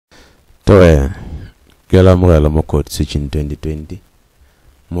Toe ke la mogela mo code section 2020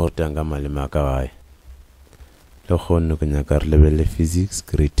 mo re tanga malema ka gae le kgonne go nyaka re lebelele physics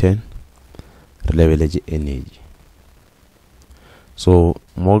grade 10 re lebeletse energy. So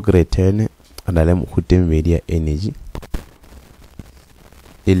mo grade 10 ana le mokhute media energy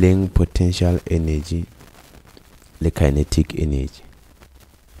e leng potential energy le kinetic energy.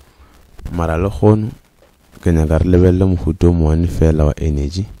 Mara le kgono ke nyaka re lebelele mokhute mo one fela wa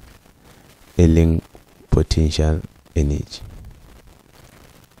energy e leng potential energy.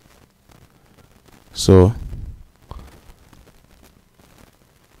 So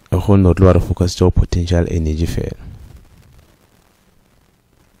a kgono re focus on potential energy fela.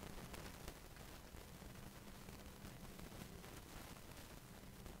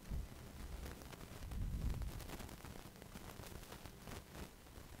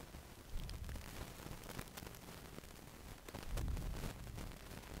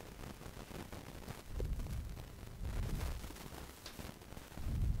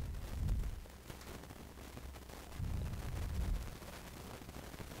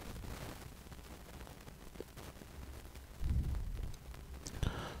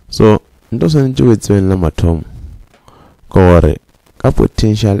 So ndo santse o tsweng la mathomo gore ka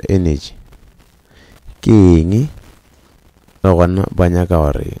potential energy ke eng ga gona banyaka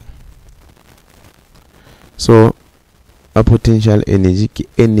gore. So a potential energy ke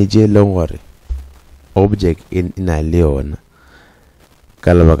energy le gore object ina le yona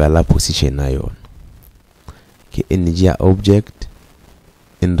ka lebaka la position ya yona. Ke energy ya object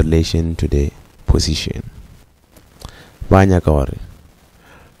in relation to the position. Banyaka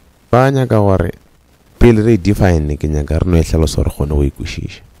gore pele re define ke nyaka re no e tlhalosa re gone go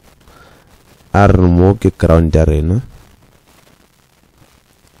ikwishisha. A re mo ke ground ya rena.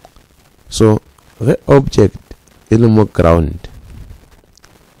 So the object e le mo ground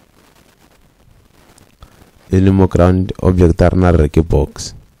object a rena re ke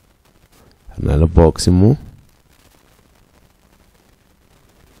box. Rena le box mo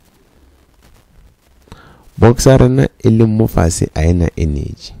box a rena e le mo fase a ena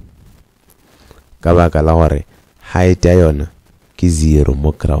energy ka baka la gore height ya yona ke 0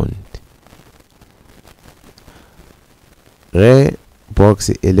 mo ground. Ge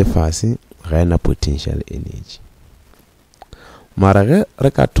box e le fase ga ena potential energy. Mara ge re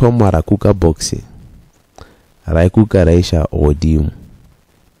ka thoma ra kuka box ra kuka ra isha godimo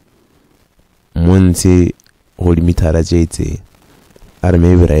montse go limitara tse a re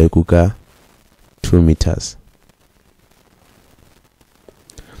maybe ra kuka 2 meters.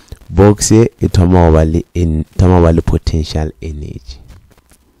 Box e thoma ba le potential energy.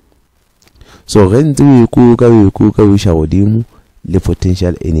 So ge ntse o kuka o isha godimo le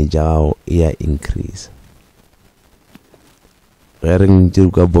potential energy gago e ya increase. Ge re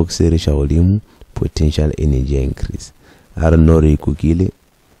ntse ka box e re isha godimo potential energy ya increase. A re no re kukile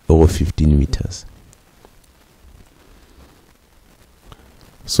go 15 meters.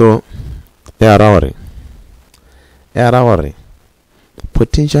 So ya ra gore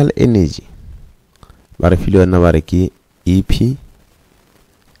potential energy ba re file yona ba re ke EP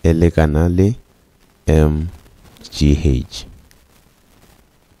e lekana le mgh.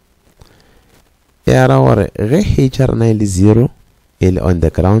 Ya ra gore ge h rena e le 0 e le on the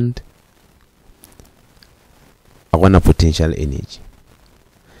ground a gona potential energy.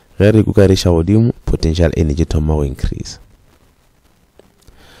 Ge re kuka re isha godimo potential energy thoma go increase.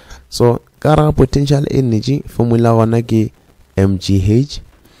 So ka potential energy formula gona ke mgh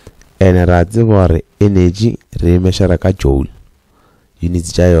and ra tseba gore energy re measure ka joule.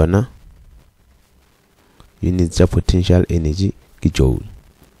 Units ja yona units ja potential energy ke joule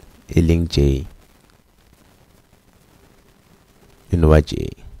e leng j. You know what j.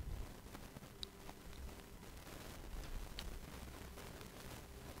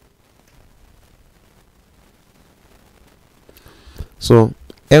 So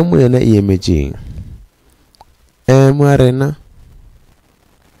m yona e emetseng m arena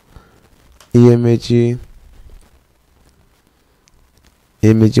e emetse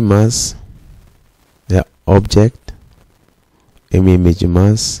mass ya object emetse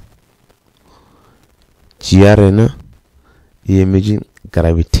mass. G arena e emetse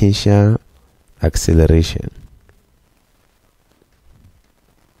gravitational acceleration.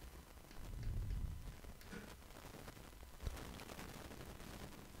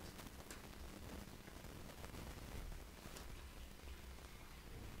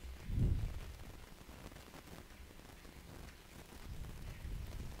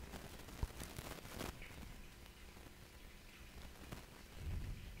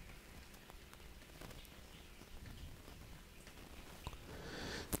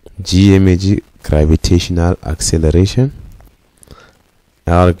 g gravitational acceleration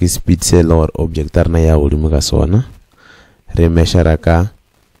our ki speed se lower object tarna ya volume ka sona re measure ka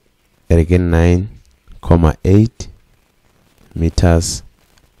 9.8 meters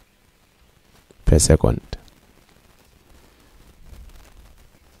per second.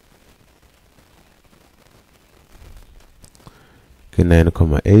 Okay,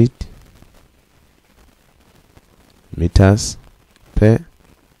 9.8 meters per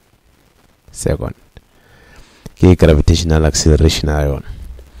second. Okay, gravitational acceleration ion.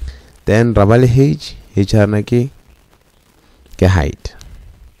 Then rabali h harna ke height.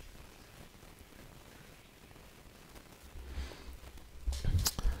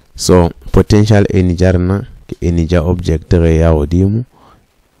 So potential energy arna energy object re ya odimu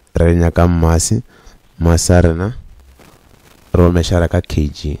re nyaka masarna ro measure ka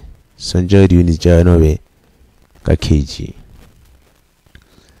kg. So nje unit ja no be ka kg.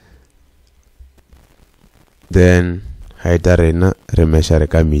 Then height arena re measure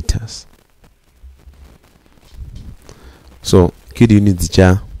ka meters. So kid unit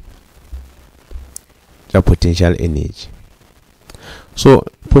ja potential energy. So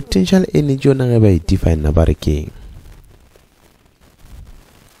potential energy on a by define na barking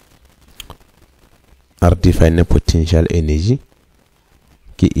are define potential energy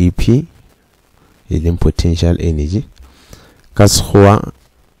ki EP is potential energy kas khwa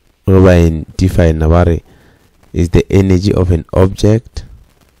by define na bare is the energy of an object,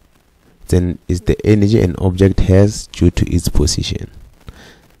 then is the energy an object has due to its position.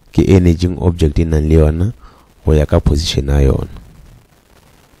 Ki energy ng object in leona o yaka position ayon.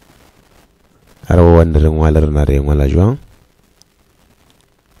 Araw wandering wala juang.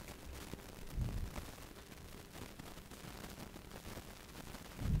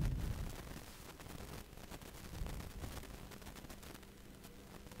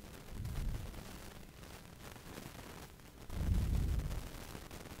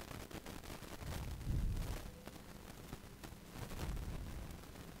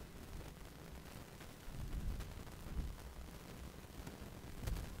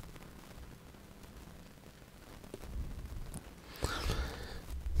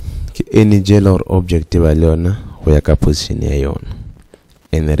 Energy or objective alone we are position ion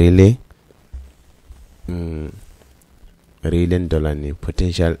and really dolani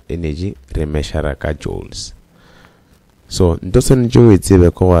potential energy remeasure ka joules. So ndoson jo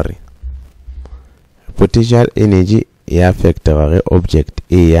itsebe ko wari potential energy ya affect our object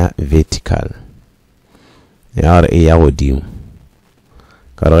ya vertical ya odium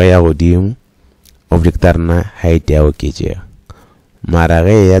karo ya odium object arna height ya okeje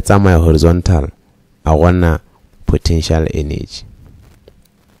marage ya tsama horizontal a wana potential energy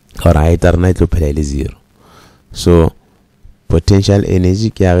karo height arna itlo phela zero. So potential energy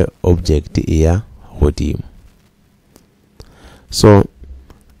ke object ya odium. So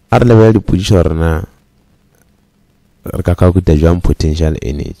ar level di position na ka calculate jam potential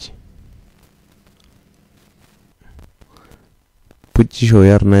energy position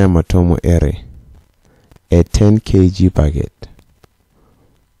yarna ya matomo ere a 10 kg packet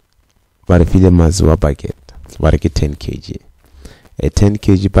var file mazwa packet var ki 10 kg. A 10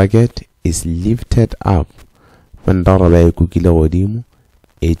 kg packet is lifted up when daraba ku kilo wodimu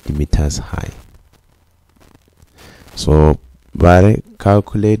 8 meters high. So bare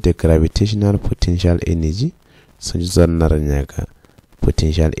calculate the gravitational potential energy so naranyaka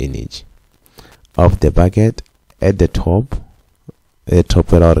potential energy of the bucket at the top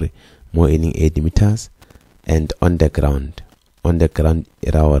or more in 8 meters and on the ground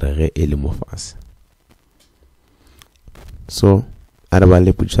iraware elimofas. So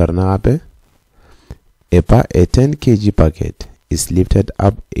arabale pucharna ape a 10 kg bucket is lifted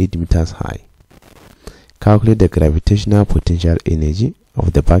up 8 meters high. Calculate the gravitational potential energy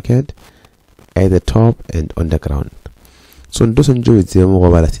of the bucket at the top and on the ground. So ndoson jo itsemo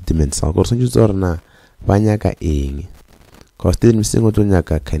go bala statements sa go sonjo tsona banyaka eng cause statement singo to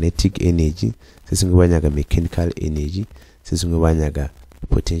nyaka kinetic energy se singo banyaka mechanical energy se singo banyaka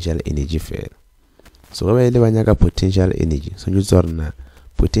potential energy fair. So go ile banyaka potential energy sonjo tsona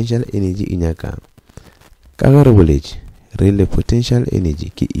potential energy inyaka kagare village really potential energy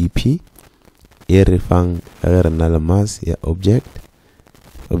ki EP e refang na mass ya object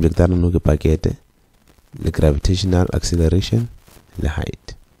arno ke paquete le gravitational acceleration le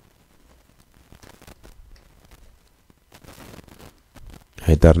height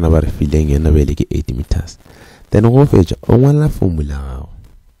arna bar feeling na bele ke 80 meters. Then go fetch on la formula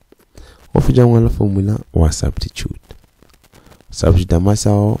wa substitute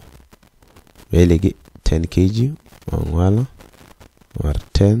masao bele ke 10 kg on or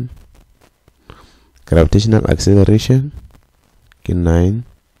 10. Gravitational acceleration ke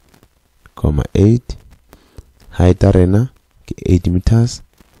 9,8. Height arena ke 8 meters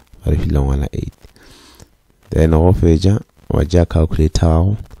ba re file ngwana 8. Then go fetša wa ja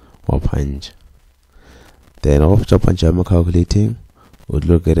calculator wa punch. Then go fetša punch mo calculating o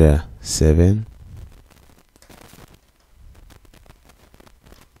tlo kry 7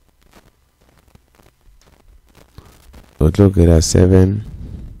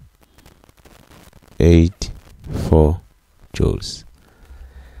 784 joules.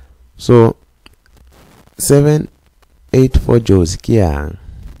 So 784 joules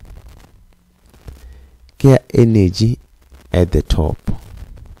ke energy at the top.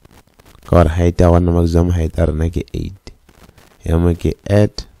 Or height one maximum height arena ke 8. Yama ke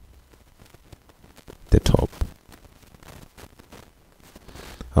at the top.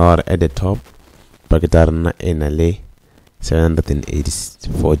 Or at the top packet arena enale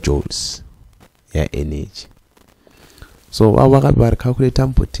 784 joules ya energy. So our calculator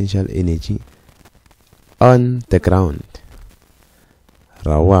potential energy on the ground.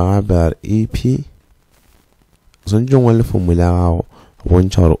 Rawa bar EP zonjongwa le formula gago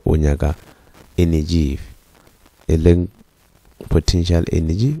bontsha gore o nyaka energy eleng potential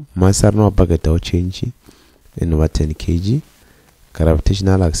energy. Mass arena wa packet o change in over 10 kg.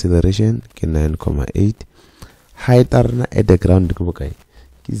 Gravitational acceleration ke 9,8. Height arena at the ground ke bokae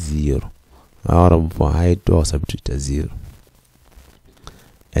ke 0. Our for height or substitute 0.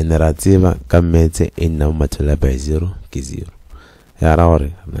 And ra tseba ka metse e nna mathola by 0 ke 0. Ya ra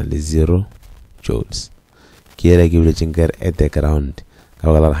gore na le 0 joules. Ke re ke boletseng ke at the ground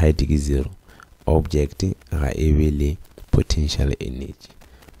ka baka height ke 0. Object ga e be le potential energy.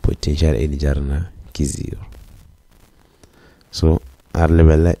 Potential energy arena ke 0. So a re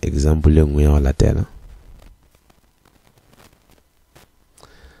lebella example e nngwe ya go latela.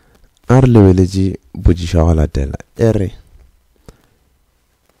 A re lebeletse potšišo ya go latela e re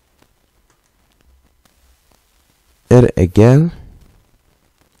a girl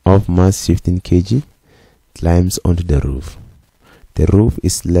of mass 15 kg climbs onto the roof. The roof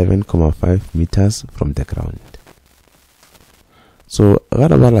is 11,5 meters from the ground. So ga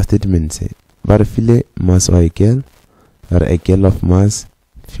re bala statement se ba re file mass of a girl, a girl of mass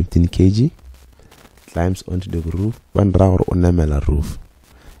 15 kg climbs onto the roof. Ban ra gore o namela roof.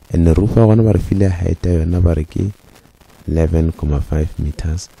 And the roof one ba re file height ya yona ba re ke 11,5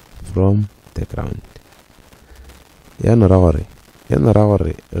 meters from the ground. Ya no ra gore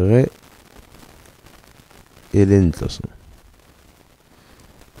ge e le ntlo so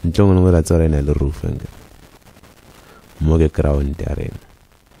ntlo ngwe ra tsara ena le roof nga mo ke ground ya rena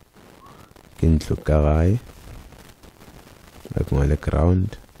ke ntlo ka gae ba ke le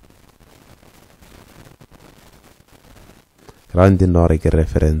ground no re ke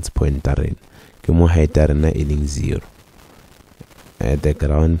reference point ya rena ke mo height ya rena e leng 0. At the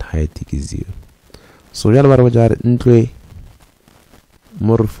ground height ke 0. So ya ba re botsa ntlo e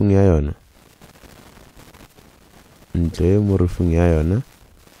mo roofing ya yona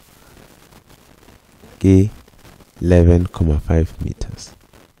ke 11,5 meters.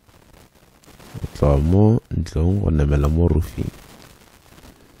 Tlo mo ntlo go namela mo roofing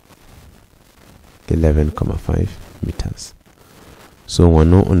ke 11,5 meters. So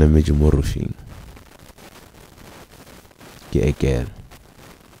ngwana o nametse mo roofing ke a girl.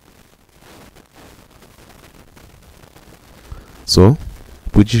 So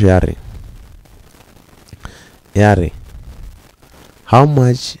potšišo ya re how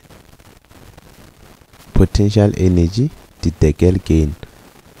much potential energy did the girl gain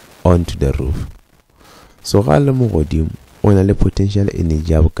onto the roof? So ga le mo godimo o na le potential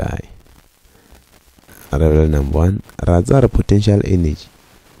energy ya bokae? Rebel number 1 ra tsa re potential energy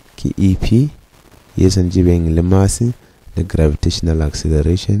ke EP ye santse beng le mass le gravitational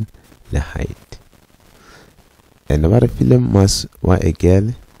acceleration le height. And ba re file mass wa a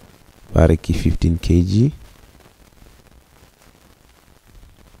girl ba re ke 15 kg.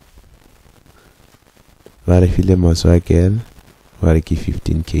 Ba re file mass wa girl ba re ke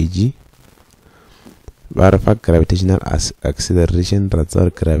 15 kg. Ba re fa gravitational acceleration ra tsa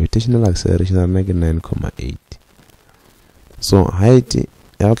re gravitational acceleration na ke 9,8. So height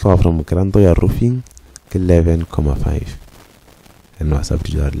ya tloga from ground ya roofing ke 11,5 and was up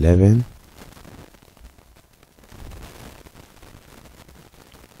to 11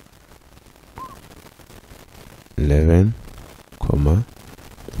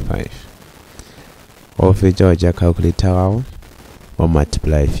 11,5. Or fetša wa ja calculator gago wa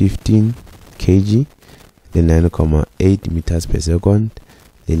multiply 15 kg le 9,8 meters per second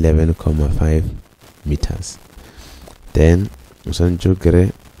le 11,5 meters. Then o swantse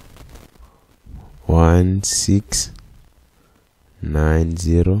kry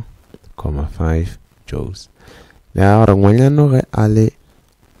 1690,5 joules. Now ngwanyana ge a le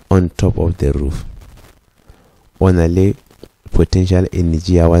on top of the roof on a le potential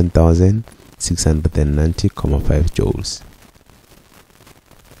energy ya 1690,5 joules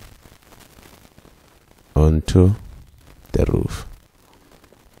onto the roof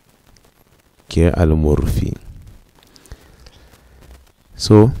ke a le mo roofing.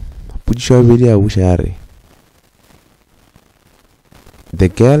 So putisho bedi a bushare, the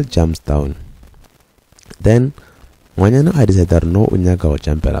girl jumps down, then ngwanyana a decide no o nyaka go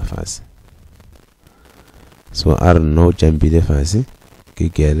jumpela fase. So I don't know jumpile fase ke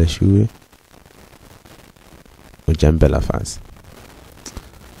girl shue o jumpela fase.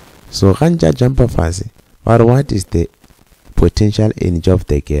 So ganja jumpa fase, but what is the potential energy of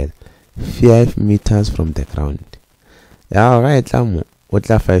the girl? 5 meters from the ground. Ya ga etla o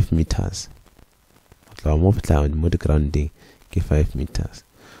tla 5 meters, o tla mo the ground ke 5 meters.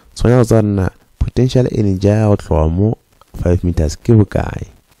 So now tsana potential energy ya go tloa mo 5 meters ke bokae?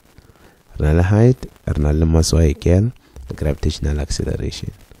 Re na le height, re na le mass wa girl, the gravitational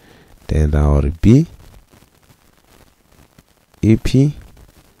acceleration. Then our B EP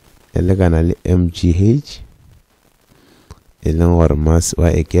ele kana le mgh, ele ngore mass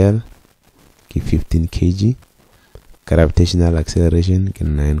wa girl ke 15 kg, gravitational acceleration ke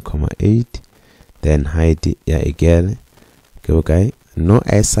 9.8, then height ya girl ke bokae? No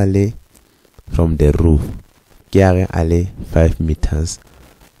esale from the roof ke ale 5 meters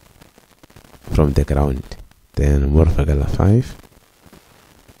from the ground. Then more fagala 5,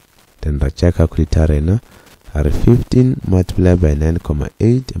 then ra check calculator rena are 15 multiplied by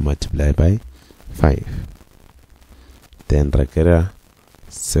 9.8 multiplied by 5, then ra kera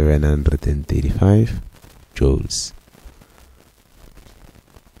 735 joules.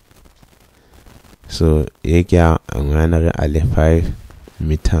 So ekya ngana ale 5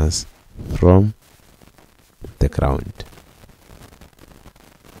 meters from the ground.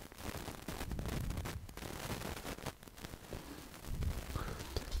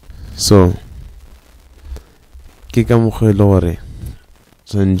 So ke ka mogelo gore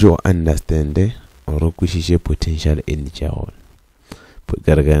sonjo understand or kwishishe potential energy ya gona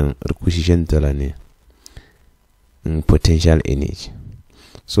gargan re ntolane potential energy.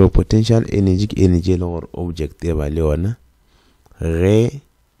 So potential energy ke energy or object e ba le yona ge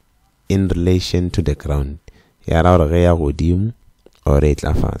in relation to the ground, ya ra gore ge ya godimo or e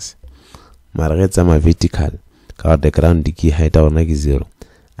tla fase, mara ge tsama vertical ka the ground ke height ya gona ke 0,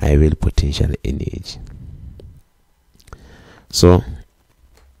 I will potential energy. So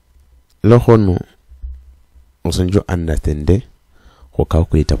lo gono o sonjo understand go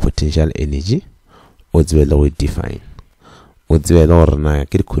calculate potential energy, o tsebe le go define, o tsebe le gore na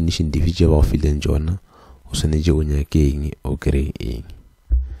ke condition different ba go fileng jona o swanetse o nya ke eng o kry eng.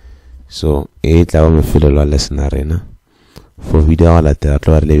 So e tla ba mefelo la lesson rena for video la tla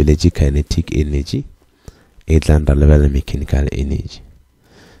tlo re lebeletse kinetic energy, e tla nda lebela mechanical energy.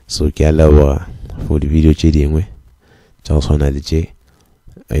 So ke a leboga for the video tše dingwe tša go swana le tše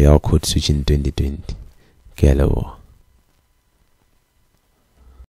ya code switching 2020. Ke a leboga.